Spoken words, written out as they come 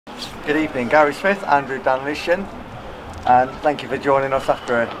Good evening, Gary Smith, Andrew Danlishan, and thank you for joining us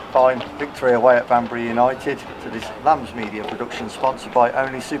after a fine victory away at Banbury United to this Lambs Media production sponsored by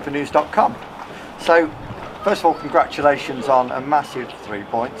OnlySuperNews.com. So, first of all, congratulations on a massive 3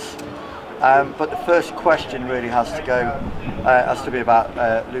 points. But the first question really has to be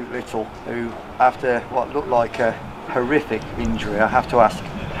about Luke Little, who, after what looked like a horrific injury, I have to ask,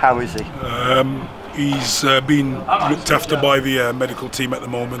 how is he? He's been looked after by the medical team at the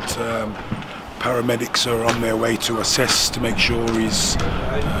moment. Paramedics are on their way to assess to make sure he's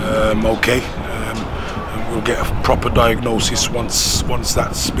okay. And we'll get a proper diagnosis once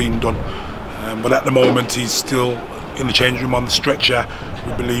that's been done. But at the moment he's still in the change room on the stretcher.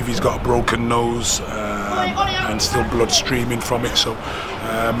 We believe he's got a broken nose and still blood streaming from it. So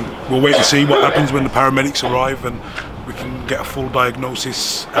we'll wait and see what happens when the paramedics arrive, and we can get a full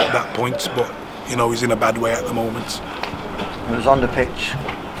diagnosis at that point. But you know, he's in a bad way at the moment. He was on the pitch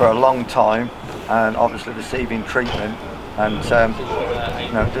for a long time and obviously receiving treatment, and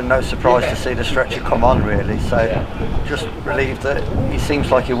no surprise to see the stretcher come on really. So just relieved that he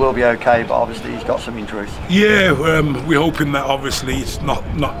seems like he will be okay, but obviously he's got some injuries. Yeah, we're hoping that obviously it's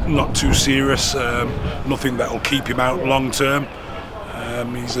not too serious, nothing that will keep him out long term.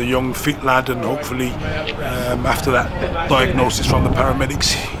 He's a young, fit lad, and hopefully after that diagnosis from the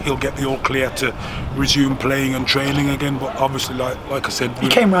paramedics, he'll get the all clear to resume playing and training again. But obviously, like I said, he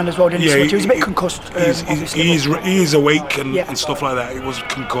came round as well, didn't he? Yeah, he was a bit concussed. He is awake and stuff like that. He was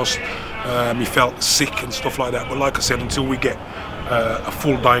concussed. He felt sick and stuff like that. But like I said, until we get a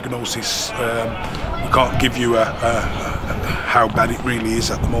full diagnosis, we can't give you how bad it really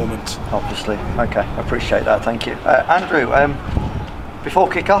is at the moment. Obviously, okay, I appreciate that. Thank you, Andrew. Before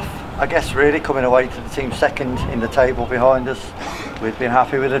kick-off, I guess really coming away to the team second in the table behind us, we've been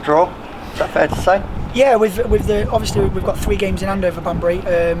happy with a draw. Is that fair to say? Yeah, obviously we've got 3 games in hand over Banbury,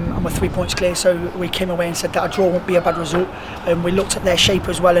 and we're 3 points clear. So we came away and said that a draw won't be a bad result. And we looked at their shape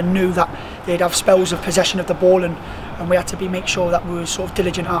as well and knew that they'd have spells of possession of the ball, and we had to make sure that we were sort of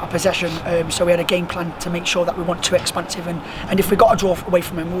diligent out of possession. So we had a game plan to make sure that we weren't too expansive, and if we got a draw away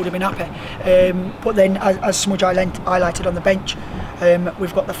from them, we would have been happy. But then, as Smudge highlighted on the bench,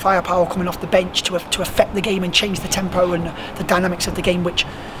 we've got the firepower coming off the bench to affect the game and change the tempo and the dynamics of the game, which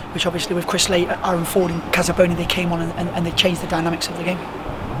obviously with Chris Late, Aaron Ford and Casaboni, they came on and they changed the dynamics of the game.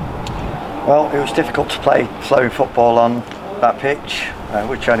 Well, it was difficult to play flowing football on that pitch,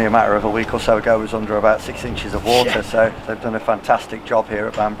 which only a matter of a week or so ago was under about 6 inches of water. Yeah. So they've done a fantastic job here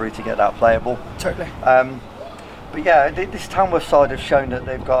at Banbury to get that playable. Totally. But yeah, this Tamworth side have shown that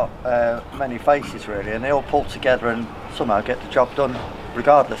they've got many faces really, and they all pull together and somehow get the job done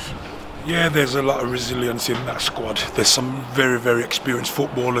regardless. Yeah, there's a lot of resilience in that squad. There's some very, very experienced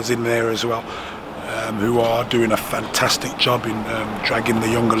footballers in there as well, who are doing a fantastic job in dragging the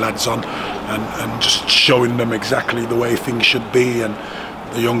younger lads on and just showing them exactly the way things should be, and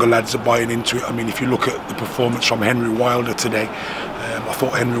the younger lads are buying into it. I mean, if you look at the performance from Henry Wilder today, I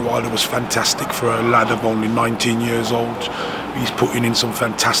thought Henry Wilder was fantastic for a lad of only 19 years old. He's putting in some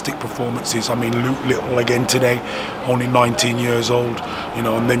fantastic performances. I mean, Luke Little again today, only 19 years old, you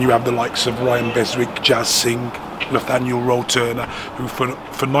know, and then you have the likes of Ryan Beswick, Jazz Singh, Nathaniel Rowe Turner, who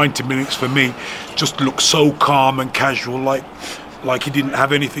for 90 minutes for me just looked so calm and casual, like he didn't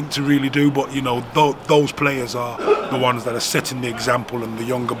have anything to really do. But you know, those players are the ones that are setting the example, and the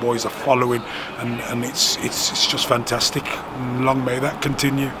younger boys are following, and it's just fantastic. Long may that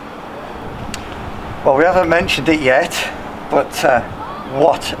continue. Well, we haven't mentioned it yet, but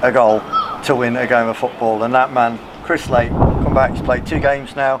what a goal to win a game of football. And that man, Chris Late, come back, he's played 2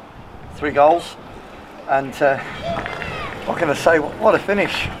 games now, 3 goals, and what can I say, what a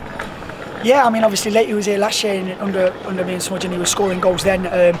finish. Yeah, I mean, obviously Late, was here last year and under me and Smudge, and he was scoring goals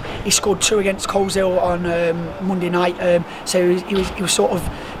then. He scored 2 against Coleshill on Monday night, so he was sort of,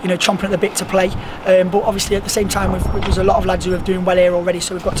 you know, chomping at the bit to play. But obviously at the same time, there's a lot of lads who are doing well here already,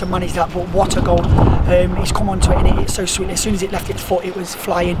 so we've got to manage that. But what a goal! He's come onto it, and it's so sweet. As soon as it left its foot, it was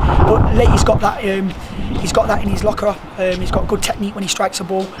flying. But Late, he's got that in his locker. He's got good technique when he strikes a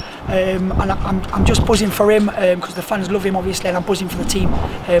ball, and I'm just buzzing for him because the fans love him obviously, and I'm buzzing for the team.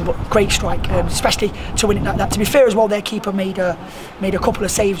 But great strike. Especially to win it like that. To be fair as well, their keeper made a couple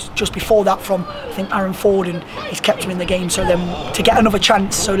of saves just before that from, I think, Aaron Ford, and he's kept him in the game. So then to get another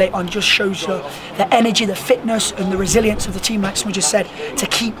chance so late on just shows the energy, the fitness and the resilience of the team, like Smudge just said, to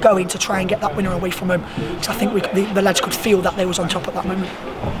keep going to try and get that winner away from home. So I think the lads could feel that they was on top at that moment.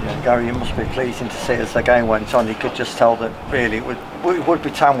 Yeah, Gary, you must be pleasing to see as the game went on. You could just tell that really it would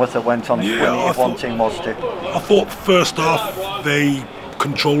be Tamworth that went on if one team was to. I thought first half they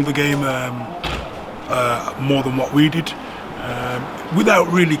controlled the game more than what we did.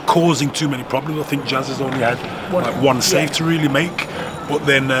 without really causing too many problems. I think Jazz has only had like one save to really make. But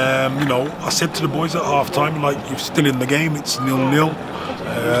then, you know, I said to the boys at half time, like, you're still in the game, it's 0-0.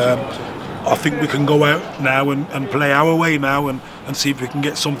 I think we can go out now and play our way now and see if we can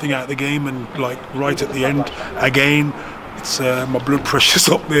get something out of the game. And like right at the end, again, it's my blood pressure's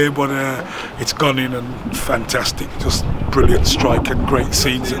up there, but it's gone in and fantastic, just brilliant strike and great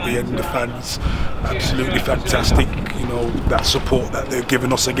scenes at the end. The fans, absolutely fantastic. You know, that support that they've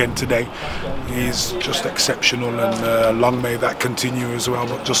given us again today is just exceptional, and long may that continue as well.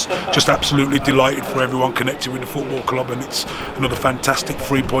 But just absolutely delighted for everyone connected with the football club, and it's another fantastic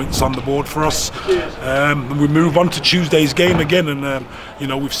 3 points on the board for us. We move on to Tuesday's game again, and you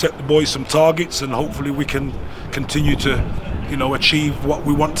know, we've set the boys some targets, and hopefully we can continue to, you know, achieve what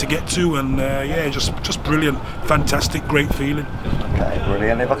we want to get to. And yeah, just brilliant, fantastic, great feeling. Okay,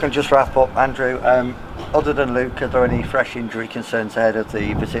 brilliant. If I can just wrap up, Andrew. Other than Luke, are there any fresh injury concerns ahead of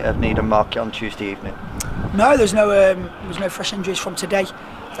the visit of Needham Market on Tuesday evening? No, there's no fresh injuries from today.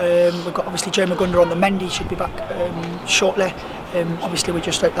 We've got obviously Joe McGunder on the mend. He should be back shortly. Obviously, we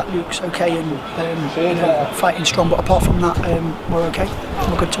just hope that Luke's okay and you know, fighting strong. But apart from that, we're okay.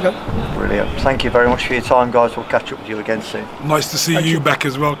 We're good to go. Brilliant. Thank you very much for your time, guys. We'll catch up with you again soon. Nice to see you back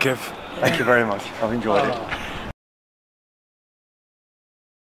as well, Kev. Thank you very much. I've enjoyed it.